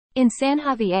In San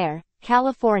Javier,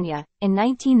 California, in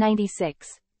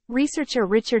 1996, researcher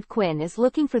Richard Quinn is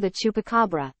looking for the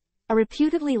chupacabra, a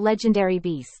reputedly legendary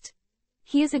beast.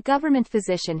 He is a government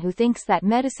physician who thinks that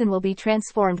medicine will be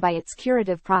transformed by its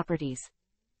curative properties.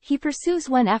 He pursues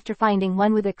one after finding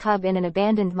one with a cub in an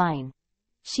abandoned mine.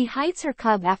 She hides her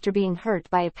cub after being hurt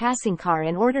by a passing car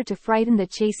in order to frighten the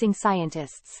chasing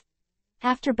scientists.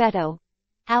 After Beto,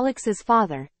 Alex's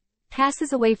father,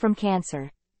 passes away from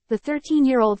cancer, the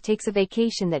 13-year-old takes a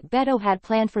vacation that Beto had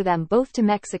planned for them both to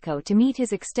Mexico to meet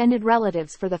his extended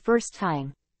relatives for the first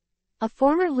time. A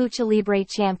former lucha libre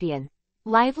champion,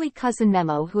 lively cousin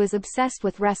Memo who is obsessed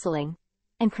with wrestling,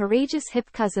 and courageous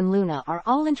hip cousin Luna are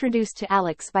all introduced to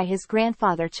Alex by his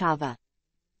grandfather Chava.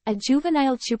 A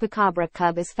juvenile chupacabra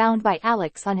cub is found by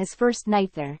Alex on his first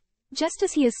night there, just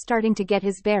as he is starting to get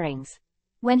his bearings.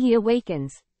 When he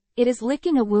awakens, it is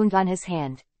licking a wound on his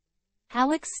hand.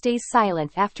 Alex stays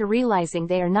silent after realizing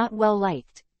they are not well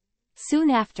liked. Soon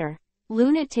after,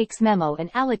 Luna takes Memo and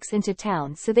Alex into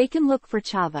town so they can look for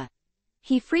Chava.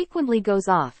 He frequently goes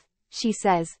off, she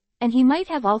says, and he might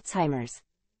have Alzheimer's.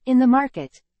 In the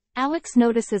market, Alex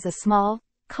notices a small,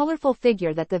 colorful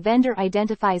figure that the vendor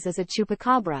identifies as a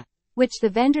chupacabra, which the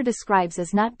vendor describes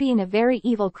as not being a very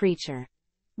evil creature.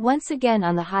 Once again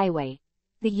on the highway,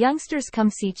 the youngsters come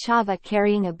see Chava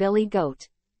carrying a billy goat.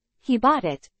 He bought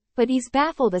it, but he's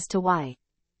baffled as to why.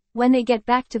 When they get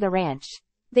back to the ranch,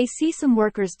 they see some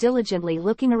workers diligently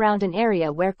looking around an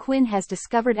area where Quinn has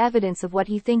discovered evidence of what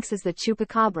he thinks is the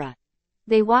chupacabra.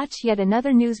 They watch yet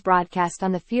another news broadcast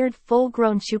on the feared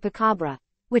full-grown chupacabra,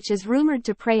 which is rumored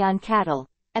to prey on cattle,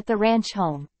 at the ranch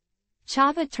home.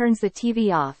 Chava turns the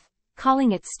TV off,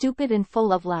 calling it stupid and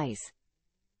full of lies.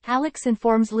 Alex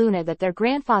informs Luna that their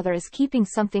grandfather is keeping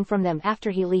something from them after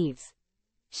he leaves.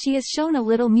 She is shown a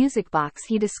little music box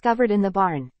he discovered in the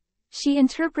barn. She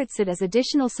interprets it as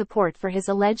additional support for his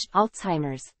alleged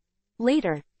Alzheimer's.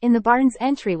 Later, in the barn's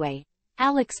entryway,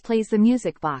 Alex plays the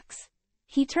music box.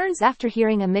 He turns after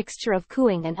hearing a mixture of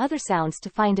cooing and other sounds to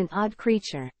find an odd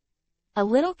creature. A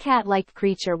little cat-like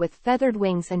creature with feathered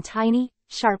wings and tiny,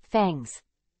 sharp fangs.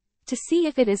 To see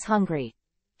if it is hungry,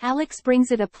 Alex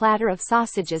brings it a platter of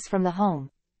sausages from the home.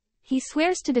 He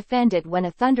swears to defend it when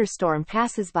a thunderstorm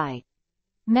passes by.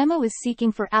 Memo is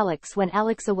seeking for Alex when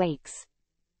Alex awakes.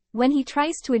 When he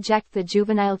tries to eject the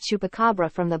juvenile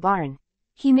chupacabra from the barn,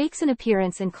 he makes an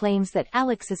appearance and claims that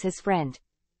Alex is his friend.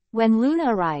 When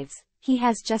Luna arrives, he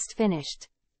has just finished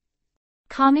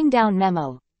calming down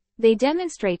Memo. They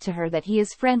demonstrate to her that he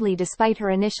is friendly despite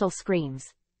her initial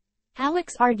screams.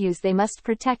 Alex argues they must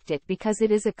protect it because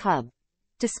it is a cub,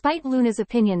 despite Luna's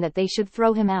opinion that they should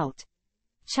throw him out.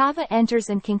 Chava enters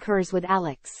and concurs with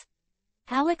Alex.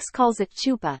 Alex calls it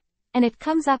Chupa, and it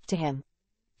comes up to him.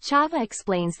 Chava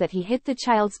explains that he hit the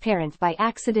child's parent by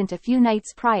accident a few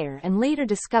nights prior and later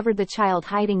discovered the child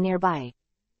hiding nearby.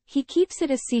 He keeps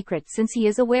it a secret since he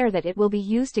is aware that it will be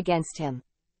used against him.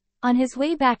 On his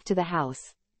way back to the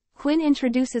house, Quinn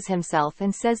introduces himself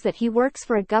and says that he works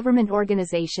for a government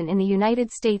organization in the United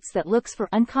States that looks for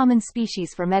uncommon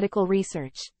species for medical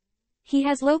research. He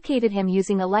has located him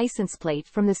using a license plate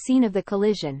from the scene of the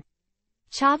collision.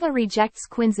 Chava rejects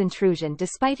Quinn's intrusion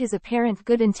despite his apparent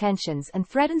good intentions and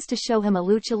threatens to show him a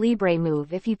lucha libre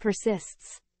move if he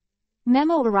persists.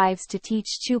 Memo arrives to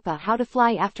teach Chupa how to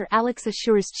fly after Alex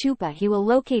assures Chupa he will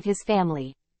locate his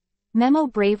family. Memo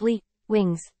bravely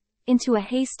wings into a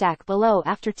haystack below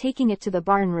after taking it to the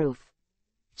barn roof.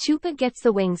 Chupa gets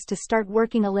the wings to start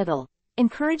working a little,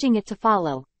 encouraging it to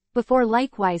follow, before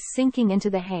likewise sinking into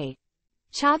the hay.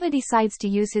 Chava decides to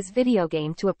use his video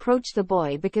game to approach the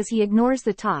boy because he ignores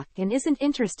the talk and isn't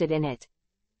interested in it.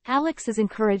 Alex is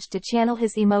encouraged to channel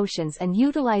his emotions and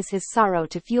utilize his sorrow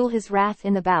to fuel his wrath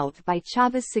in the bout by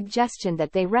Chava's suggestion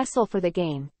that they wrestle for the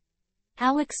game.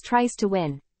 Alex tries to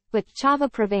win, but Chava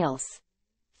prevails.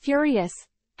 Furious,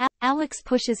 Alex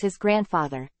pushes his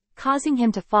grandfather, causing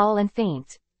him to fall and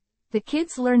faint. The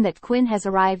kids learn that Quinn has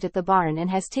arrived at the barn and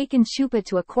has taken Chupa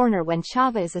to a corner when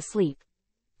Chava is asleep.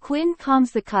 Quinn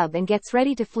calms the cub and gets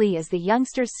ready to flee as the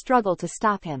youngsters struggle to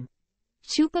stop him.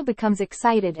 Chupa becomes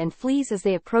excited and flees as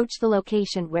they approach the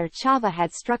location where Chava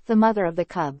had struck the mother of the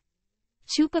cub.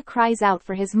 Chupa cries out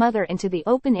for his mother into the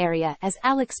open area as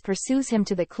Alex pursues him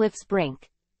to the cliff's brink.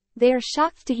 They are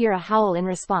shocked to hear a howl in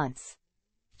response.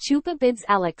 Chupa bids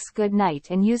Alex good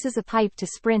night and uses a pipe to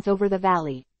sprint over the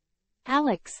valley.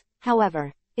 Alex,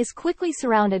 however, is quickly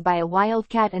surrounded by a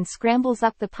wildcat and scrambles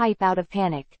up the pipe out of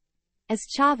panic. As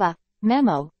Chava,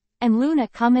 Memo, and Luna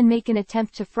come and make an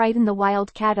attempt to frighten the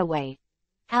wildcat away,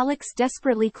 Alex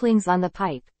desperately clings on the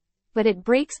pipe, but it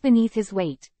breaks beneath his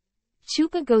weight.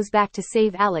 Chupa goes back to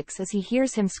save Alex as he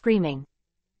hears him screaming.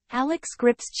 Alex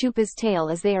grips Chupa's tail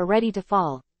as they are ready to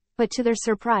fall, but to their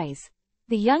surprise,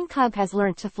 the young cub has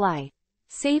learnt to fly,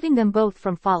 saving them both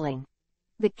from falling.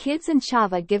 The kids and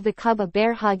Chava give the cub a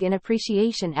bear hug in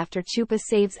appreciation after Chupa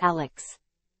saves Alex.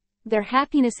 Their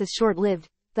happiness is short-lived,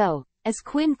 though, as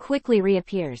Quinn quickly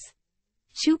reappears.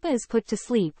 Chupa is put to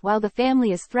sleep while the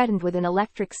family is threatened with an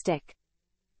electric stick.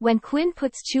 When Quinn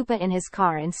puts Chupa in his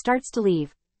car and starts to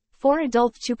leave, 4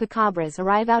 adult chupacabras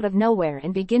arrive out of nowhere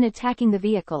and begin attacking the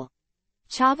vehicle.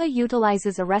 Chava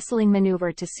utilizes a wrestling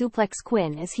maneuver to suplex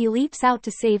Quinn as he leaps out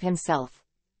to save himself.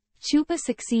 Chupa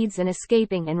succeeds in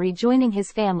escaping and rejoining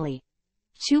his family.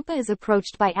 Chupa is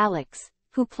approached by Alex,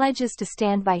 who pledges to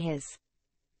stand by his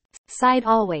side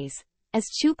always. As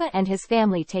Chupa and his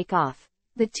family take off,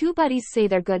 the two buddies say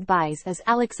their goodbyes as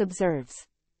Alex observes.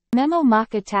 Memo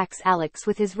Mock attacks Alex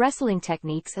with his wrestling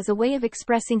techniques as a way of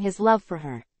expressing his love for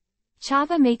her.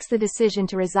 Chava makes the decision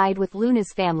to reside with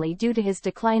Luna's family due to his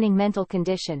declining mental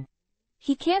condition.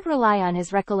 He can't rely on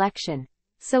his recollection,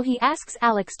 so he asks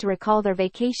Alex to recall their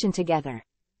vacation together.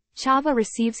 Chava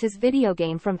receives his video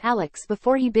game from Alex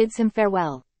before he bids him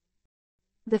farewell.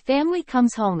 The family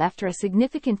comes home after a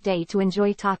significant day to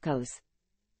enjoy tacos.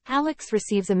 Alex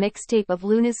receives a mixtape of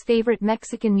Luna's favorite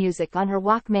Mexican music on her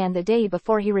Walkman the day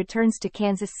before he returns to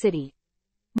Kansas City.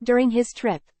 During his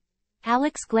trip,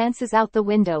 Alex glances out the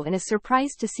window and is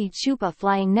surprised to see Chupa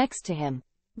flying next to him,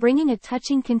 bringing a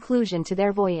touching conclusion to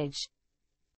their voyage.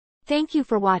 Thank you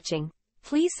for watching.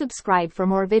 Please subscribe for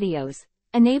more videos,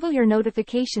 enable your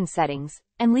notification settings,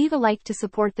 and leave a like to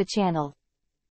support the channel.